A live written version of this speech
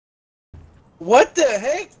What the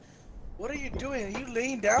heck? What are you doing? Are you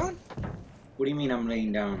laying down? What do you mean I'm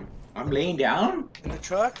laying down? I'm laying down? In the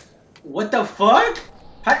truck? What the fuck?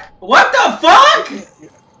 What the fuck?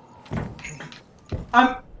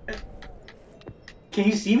 I'm... Can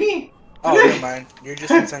you see me? Oh, never mind. You're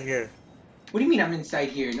just inside here. What do you mean I'm inside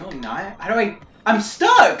here? No, I'm not. How do I... I'm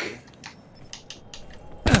stuck!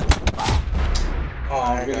 Oh,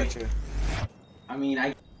 I got you. I mean,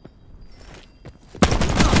 I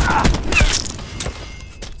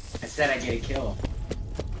said I get a kill.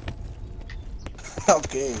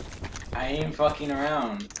 Okay. I ain't fucking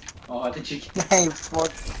around. Oh, I thought you... Hey, fuck.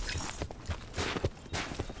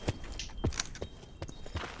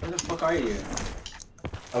 Where the fuck are you?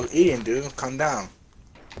 I was eating, dude. Calm down.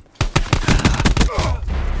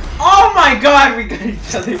 Oh my god, we got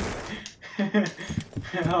each other!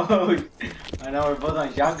 Oh, I know we're both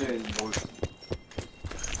on shotguns.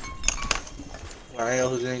 I know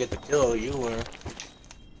who's gonna get the kill. You were.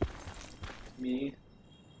 Me?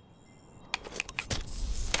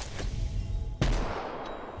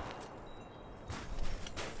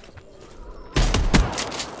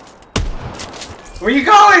 Where you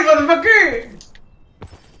going, motherfucker?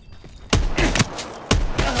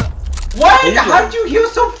 What? How'd you heal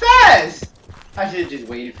so fast? I should've just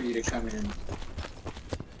waited for you to come in.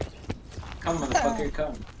 Come, motherfucker,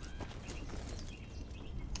 come.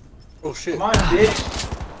 Oh shit. Come on, bitch.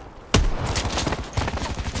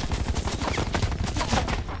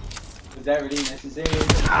 Was that really necessary?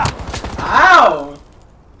 Ow!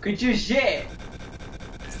 Could you shit?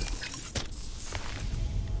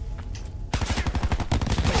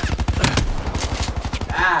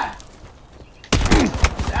 Ah!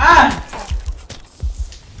 Ah!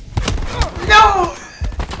 No!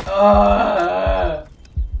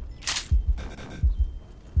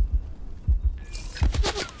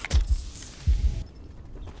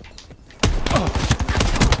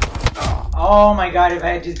 Oh my god, if I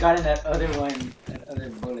had just gotten that other one, that other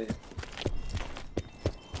bullet.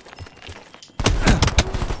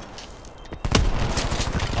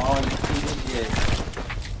 Oh, you piece of shit.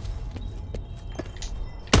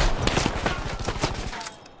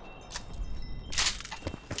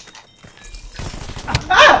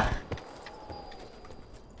 Ah!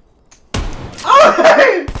 Oh!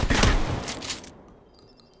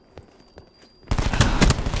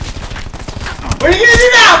 What are you gonna do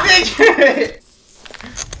now, bitch?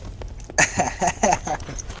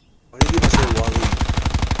 What are you gonna say, Wally?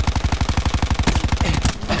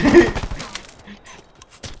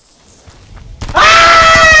 Ah!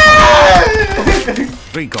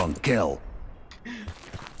 Recon kill.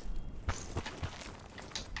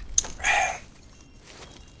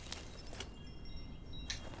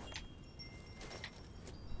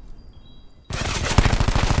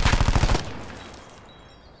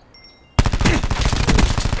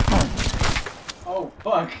 Oh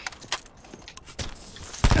fuck!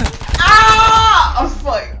 Ah! Oh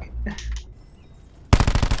fuck!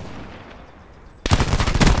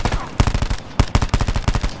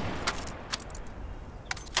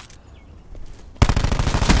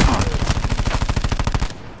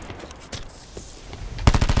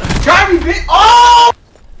 Try me, bitch! Oh!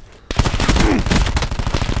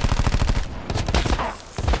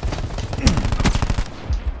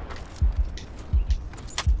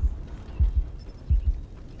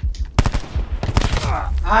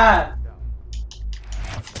 Ah!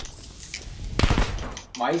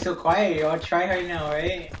 Why are you so quiet? You're all try hard now,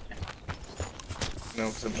 right? No,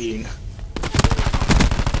 because I'm eating.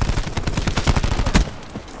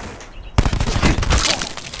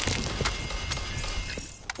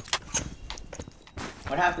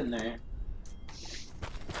 What happened there?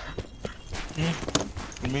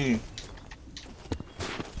 What do you mean?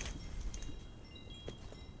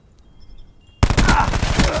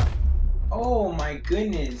 Oh my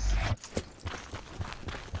goodness!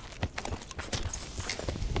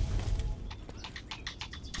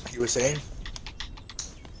 You were saying?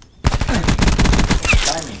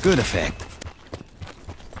 Good effect.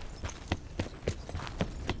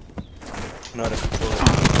 Not a controller.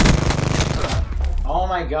 Oh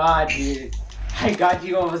my god, dude! I got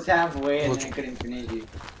you almost halfway and then I couldn't finish you.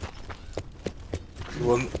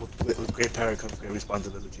 Well, with great power comes great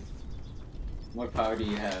responsibility. What power do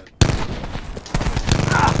you have?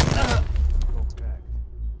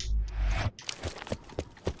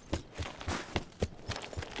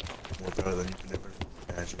 More power than you can ever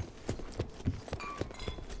imagine.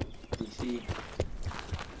 You see?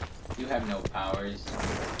 You have no powers.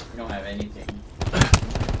 You don't have anything.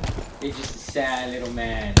 You're just a sad little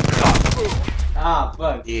man. Ah,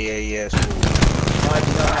 fuck. Yeah, No, I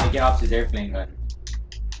just know how to get off this airplane gun.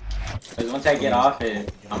 Because once I get off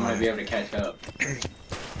it, I'm gonna be able to catch up. It's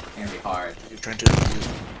gonna be hard. You're trying to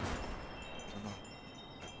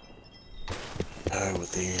die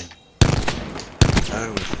within. Die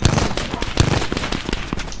within.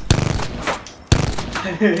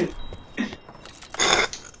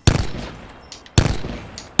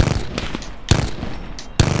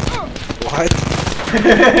 What?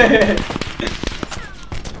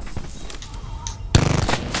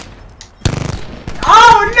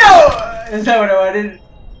 Oh no! Is that what I wanted?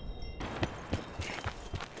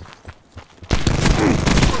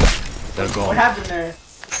 They're gone. What happened there?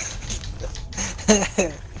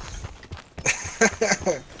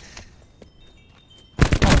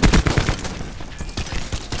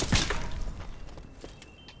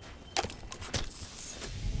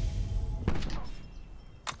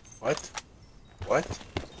 What? What?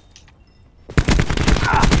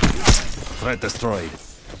 Threat destroyed.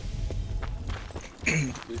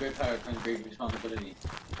 With great power comes great responsibility.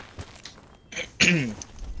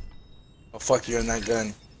 Oh fuck you on that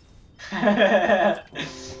gun.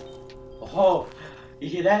 Oh, you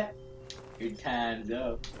hear that? Your time's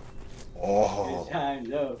up. Oh. Your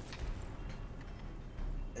time's up.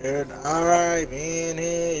 Alright, man,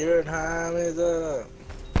 hey, your time is up.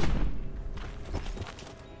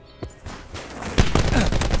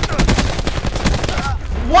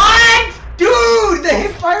 What? Dude, the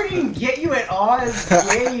hip fire didn't get you at all. That's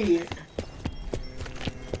gay.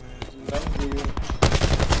 Love you.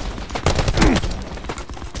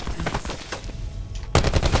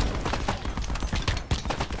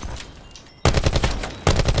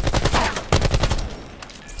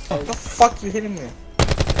 What the fuck you hitting me?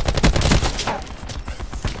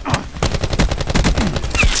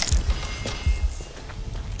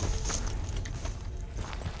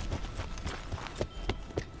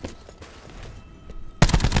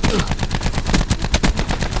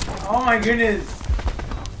 Oh my goodness.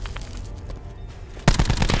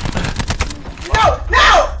 No!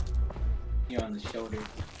 No! You're on the shoulder.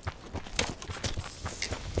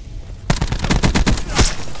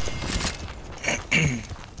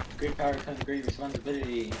 Great power comes great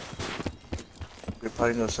responsibility. You're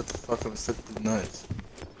probably gonna shut the fuck up and suck the nuts.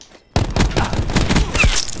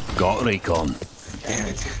 Got recon. Damn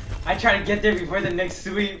it. I try to get there before the next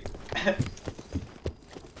sweep.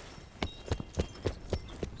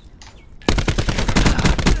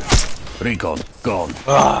 Recon. Gone.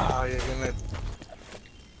 Ah, you're gonna.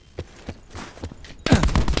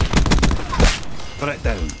 Threat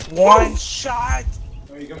down. One shot!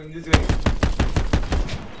 Where are you coming this way?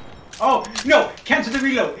 Oh, no! Cancel the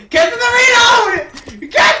reload! Cancel the reload!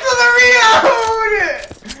 Cancel the reload!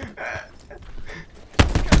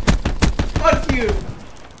 Fuck you!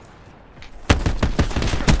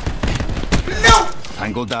 No!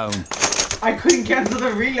 Tango down. I couldn't cancel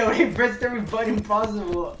the reload. I pressed every button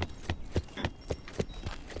possible.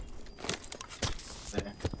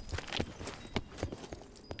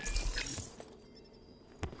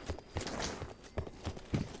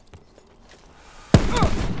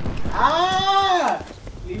 Ah!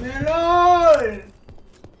 Leave me alone!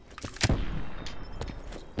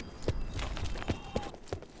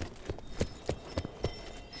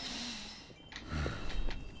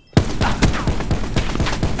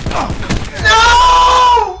 No!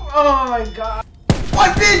 Oh my god!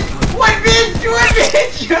 What bitch? What bitch? What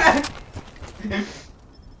bitch?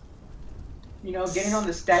 You know, getting on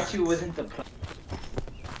the statue wasn't the plan.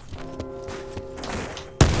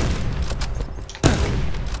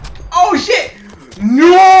 Oh shit!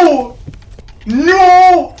 No!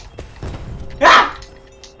 No! Ah!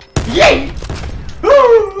 Yay!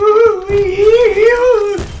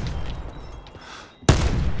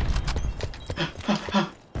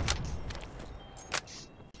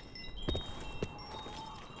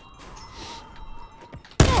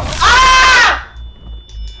 Ah!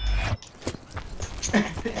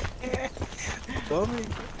 Dummy.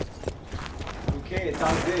 Okay, it's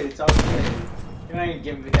all good. It's all good. You're not gonna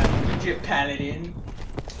give me that legit paladin.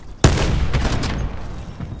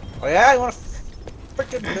 Oh yeah, you wanna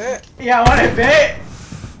freaking bet? Yeah, I wanna bet!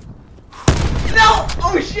 No!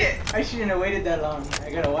 Oh shit! I shouldn't have waited that long.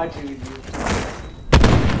 I gotta watch it with you.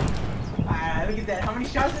 Ah, look at that. How many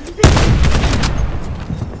shots did he take?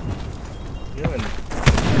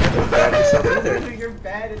 You're bad yourself either. You're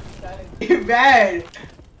bad at the time. You're bad!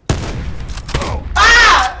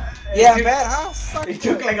 Ah! Yeah, bad, huh? Fuck It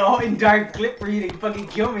took like a whole entire clip for you to fucking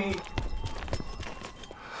kill me.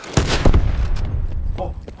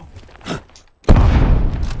 Oh.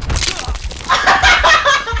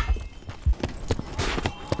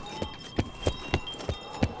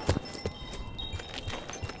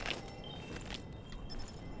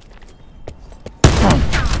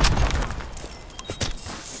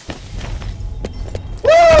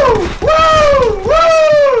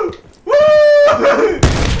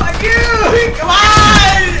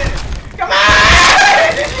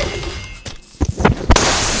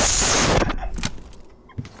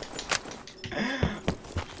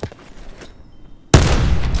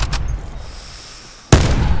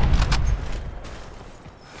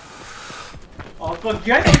 Fuck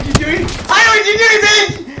you, I know what you're doing! I know what you're doing,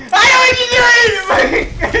 bitch! I know what you're doing!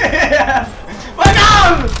 Fuck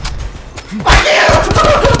off! Fuck you!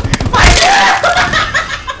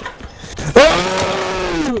 Fuck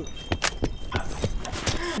you!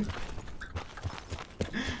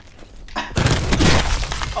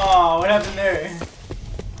 Oh, what happened there?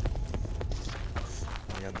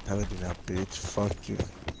 I'm telling you now, bitch. Fuck you.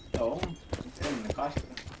 Oh, it's in the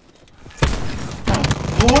costume.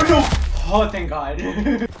 Oh no! Oh, thank God.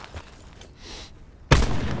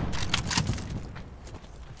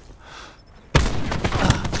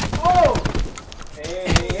 Oh! Hey,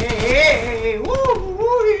 hey, hey, hey! Woo!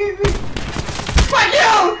 Woo! Fuck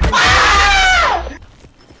you! Ah!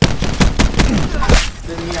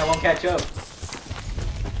 Doesn't mean I won't catch up.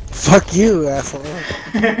 Fuck you, asshole.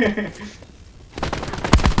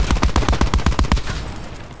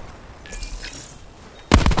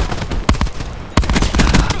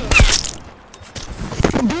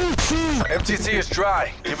 MTC is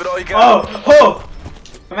dry. Give it all you got. Oh! Oh!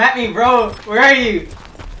 Come at me, bro! Where are you?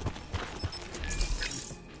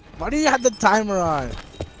 Why do you have the timer on?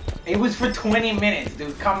 It was for 20 minutes,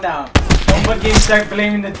 dude. Calm down. Don't fucking start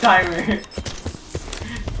blaming the timer.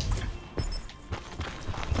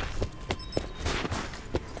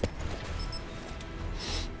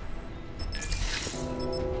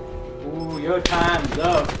 Ooh, your time's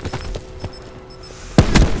up.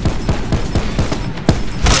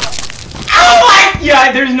 Oh my!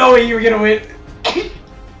 Yeah, there's no way you were gonna win.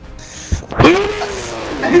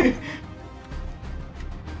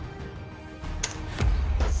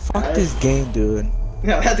 Fuck this game, dude.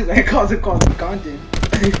 No, that's what I call the content.